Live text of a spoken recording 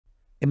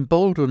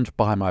Emboldened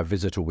by my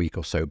visit a week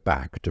or so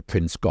back to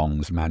Prince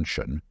Gong's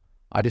mansion,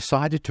 I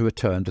decided to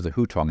return to the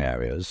Hutong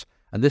areas,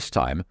 and this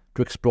time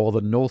to explore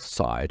the north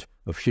side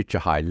of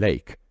Shichahai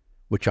Lake,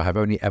 which I have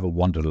only ever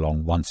wandered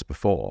along once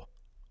before.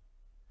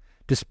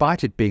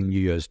 Despite it being New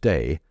Year's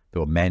Day,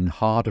 there were men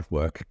hard at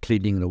work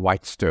cleaning the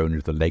white stone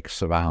of the lake's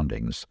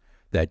surroundings,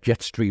 their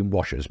jet stream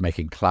washers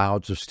making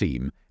clouds of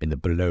steam in the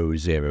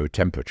below-zero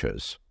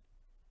temperatures.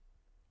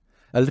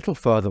 A little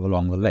further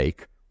along the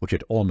lake, which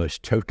had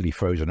almost totally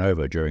frozen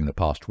over during the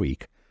past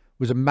week,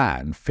 was a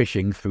man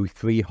fishing through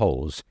 3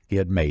 holes he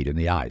had made in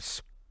the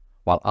ice,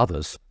 while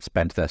others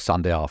spent their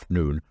Sunday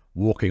afternoon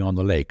walking on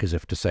the lake as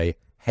if to say,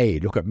 "Hey,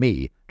 look at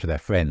me," to their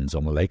friends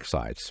on the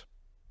lakesides.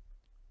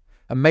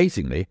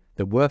 Amazingly,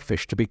 there were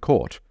fish to be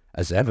caught,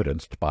 as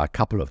evidenced by a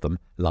couple of them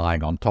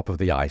lying on top of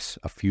the ice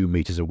a few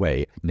meters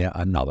away near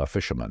another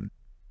fisherman.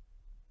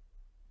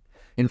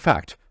 In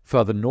fact,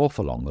 further north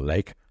along the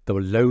lake, there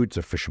were loads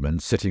of fishermen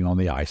sitting on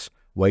the ice,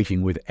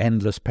 waiting with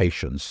endless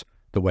patience,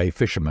 the way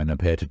fishermen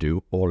appear to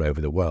do all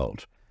over the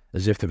world,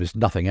 as if there was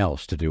nothing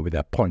else to do with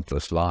their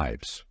pointless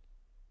lives.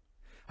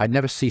 I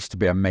never cease to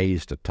be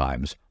amazed at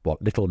times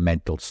what little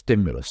mental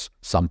stimulus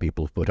some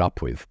people put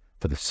up with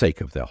for the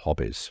sake of their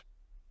hobbies.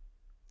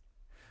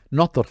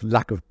 Not that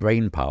lack of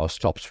brain power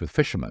stops with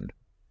fishermen.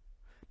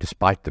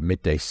 Despite the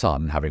midday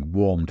sun having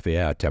warmed the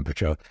air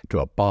temperature to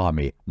a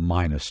balmy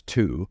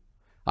 -2,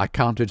 I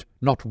counted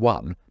not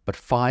 1 but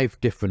 5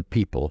 different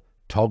people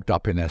togged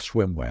up in their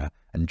swimwear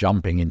and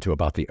jumping into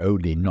about the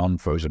only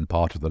non-frozen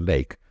part of the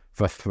lake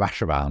for a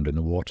thrash around in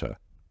the water.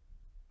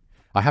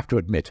 I have to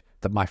admit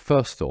that my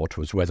first thought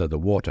was whether the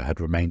water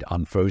had remained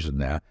unfrozen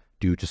there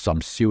due to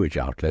some sewage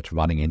outlet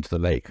running into the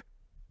lake.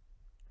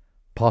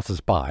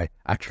 Passers-by,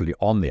 actually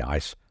on the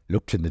ice,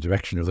 looked in the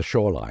direction of the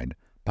shoreline,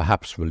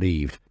 perhaps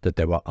relieved that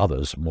there were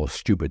others more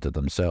stupid than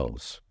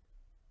themselves.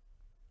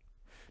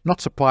 Not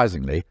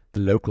surprisingly, the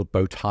local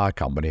boat hire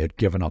company had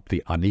given up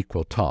the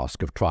unequal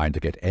task of trying to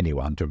get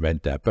anyone to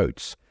rent their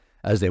boats,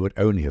 as they would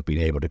only have been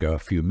able to go a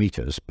few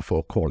meters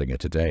before calling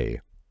it a day.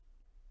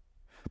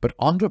 But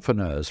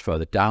entrepreneurs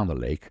further down the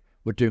lake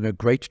were doing a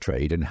great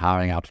trade in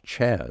hiring out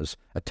chairs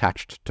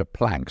attached to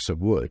planks of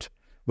wood,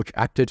 which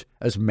acted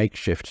as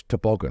makeshift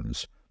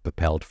toboggans,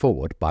 propelled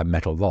forward by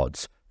metal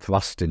rods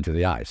thrust into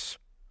the ice,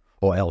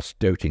 or else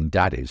doting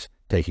daddies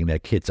taking their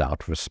kids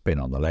out for a spin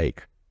on the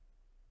lake.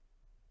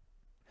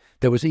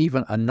 There was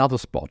even another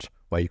spot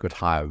where you could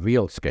hire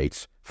real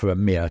skates for a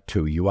mere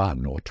 2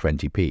 yuan or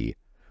 20p,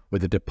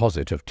 with a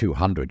deposit of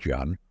 200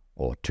 yuan,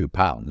 or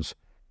 £2,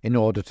 in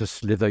order to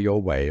slither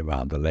your way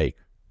around the lake.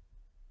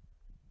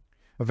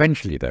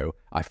 Eventually, though,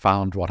 I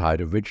found what I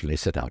had originally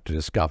set out to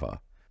discover,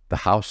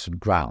 the house and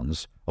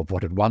grounds of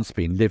what had once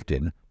been lived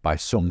in by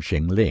Sung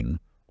Qing-ling,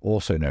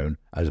 also known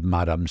as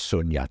Madame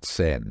Sun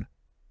Yat-sen.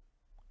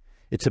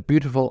 It's a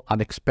beautiful,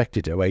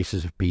 unexpected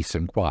oasis of peace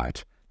and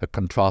quiet that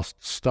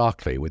contrasts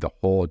starkly with the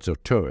hordes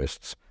of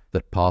tourists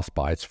that pass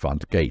by its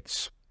front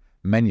gates,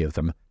 many of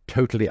them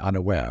totally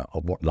unaware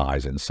of what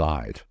lies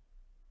inside.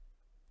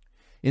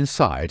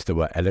 Inside there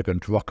were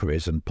elegant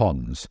rockeries and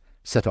ponds,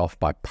 set off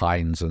by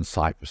pines and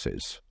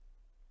cypresses.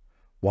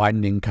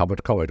 Winding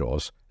covered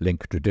corridors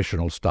link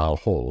traditional-style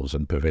halls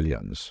and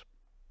pavilions.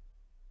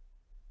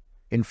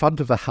 In front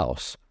of the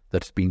house,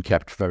 that has been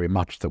kept very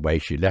much the way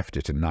she left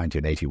it in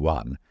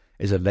 1981,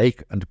 is a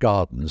lake and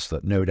gardens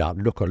that no doubt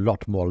look a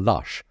lot more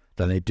lush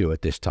than they do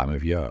at this time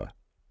of year.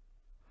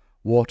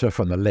 Water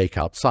from the lake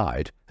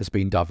outside has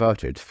been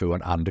diverted through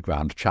an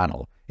underground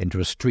channel into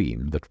a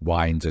stream that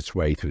winds its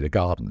way through the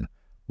garden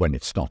when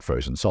it's not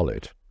frozen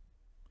solid.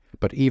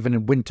 But even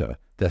in winter,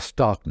 their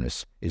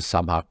starkness is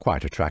somehow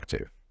quite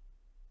attractive.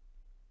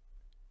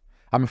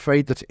 I'm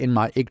afraid that in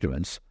my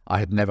ignorance I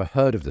had never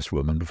heard of this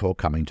woman before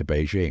coming to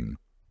Beijing.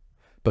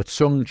 But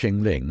Sung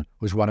Qing-ling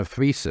was one of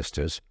 3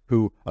 sisters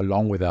who,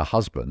 along with their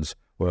husbands,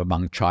 were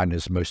among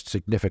China's most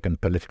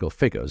significant political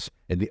figures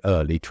in the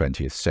early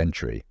 20th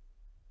century.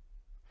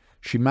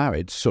 She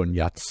married Sun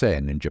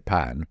Yat-sen in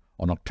Japan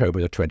on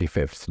October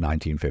 25,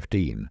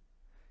 1915.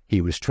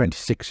 He was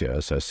 26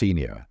 years her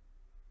senior.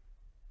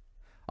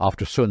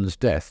 After Sun's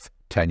death,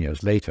 10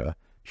 years later,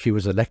 she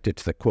was elected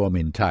to the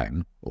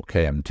Kuomintang, or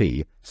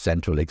KMT,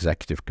 Central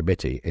Executive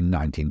Committee in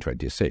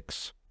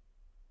 1926.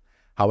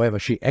 However,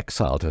 she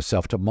exiled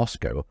herself to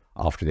Moscow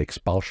after the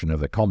expulsion of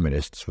the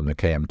Communists from the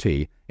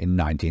KMT in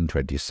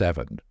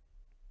 1927.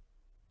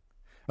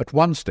 At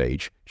one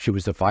stage, she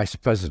was the Vice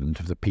President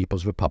of the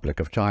People's Republic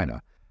of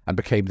China and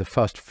became the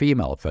first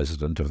female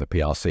President of the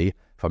PRC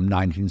from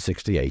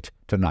 1968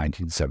 to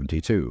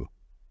 1972.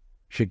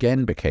 She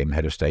again became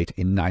head of state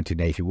in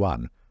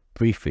 1981,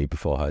 briefly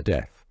before her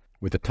death,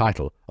 with the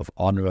title of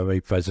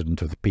Honorary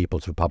President of the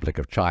People's Republic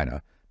of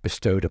China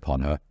bestowed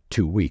upon her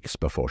 2 weeks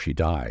before she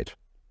died.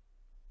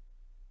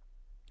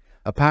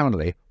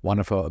 Apparently, one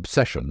of her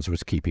obsessions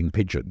was keeping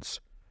pigeons,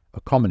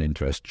 a common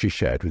interest she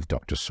shared with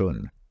Dr.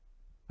 Sun.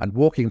 And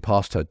walking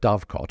past her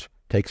dovecot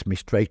takes me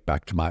straight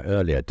back to my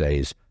earlier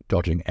days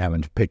dodging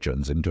errant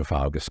pigeons in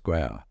Trafalgar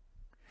Square.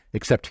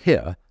 Except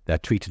here they're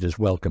treated as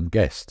welcome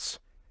guests,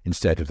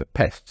 instead of the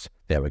pests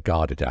they are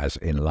regarded as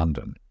in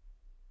London.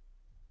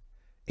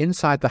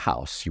 Inside the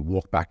house, you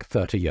walk back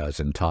 30 years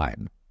in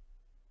time.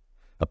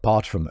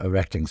 Apart from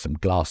erecting some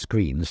glass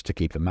screens to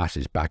keep the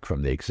masses back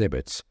from the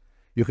exhibits,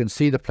 you can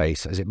see the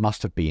place as it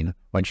must have been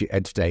when she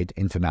entertained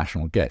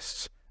international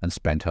guests and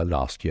spent her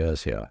last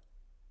years here.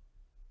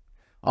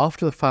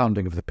 After the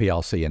founding of the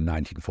PRC in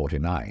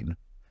 1949,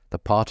 the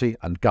party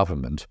and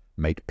government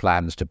made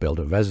plans to build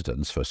a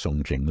residence for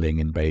Sung Qing-ling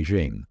in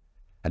Beijing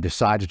and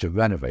decided to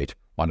renovate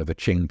one of the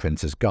Qing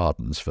prince's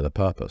gardens for the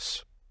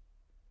purpose.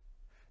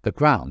 The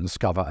grounds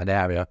cover an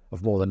area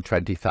of more than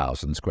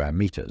 20,000 square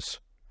meters,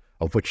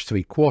 of which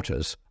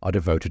 3/4 are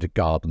devoted to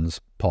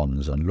gardens,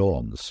 ponds and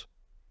lawns.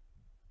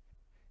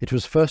 It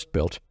was first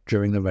built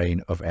during the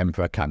reign of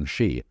Emperor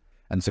Kangxi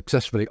and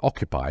successfully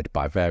occupied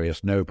by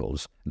various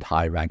nobles and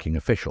high-ranking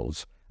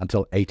officials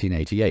until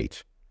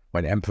 1888,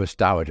 when Empress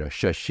Dowager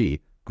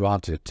Cixi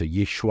granted it to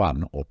Yi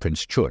Xuan, or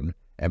Prince Chun,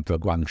 Emperor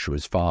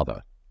Guangxu's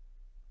father.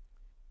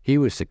 He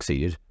was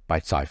succeeded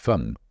by Cai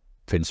Feng,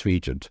 Prince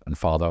Regent and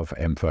father of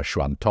Emperor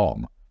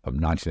Xuantong from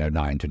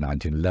 1909 to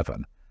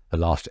 1911, the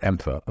last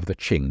emperor of the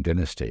Qing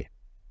dynasty.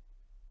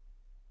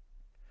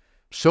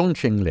 Sung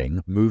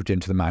Qing-ling moved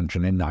into the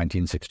mansion in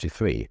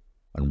 1963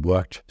 and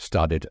worked,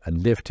 studied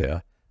and lived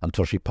here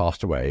until she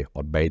passed away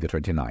on May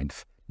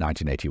 29th,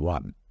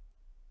 1981.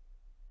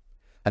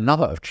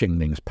 Another of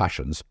Qing-ling's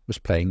passions was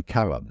playing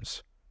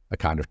caroms, a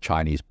kind of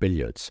Chinese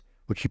billiards,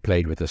 which she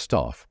played with the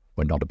staff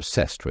when not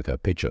obsessed with her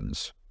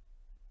pigeons.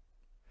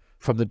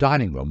 From the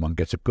dining room one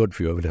gets a good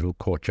view of a little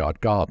courtyard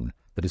garden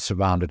that is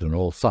surrounded on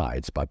all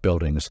sides by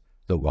buildings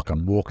that one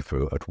can walk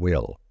through at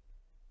will.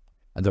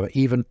 And there are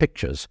even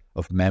pictures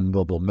of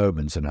memorable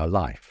moments in her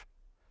life,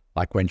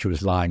 like when she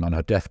was lying on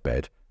her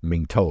deathbed and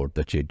being told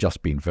that she had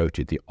just been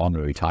voted the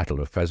honorary title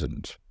of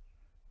president.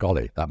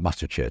 Golly, that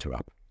must have cheered her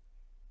up.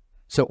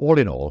 So all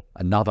in all,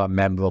 another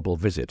memorable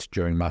visit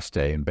during my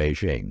stay in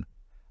Beijing,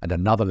 and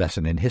another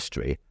lesson in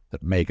history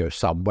that may go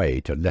some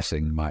way to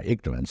lessening my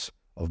ignorance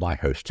of my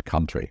host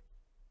country.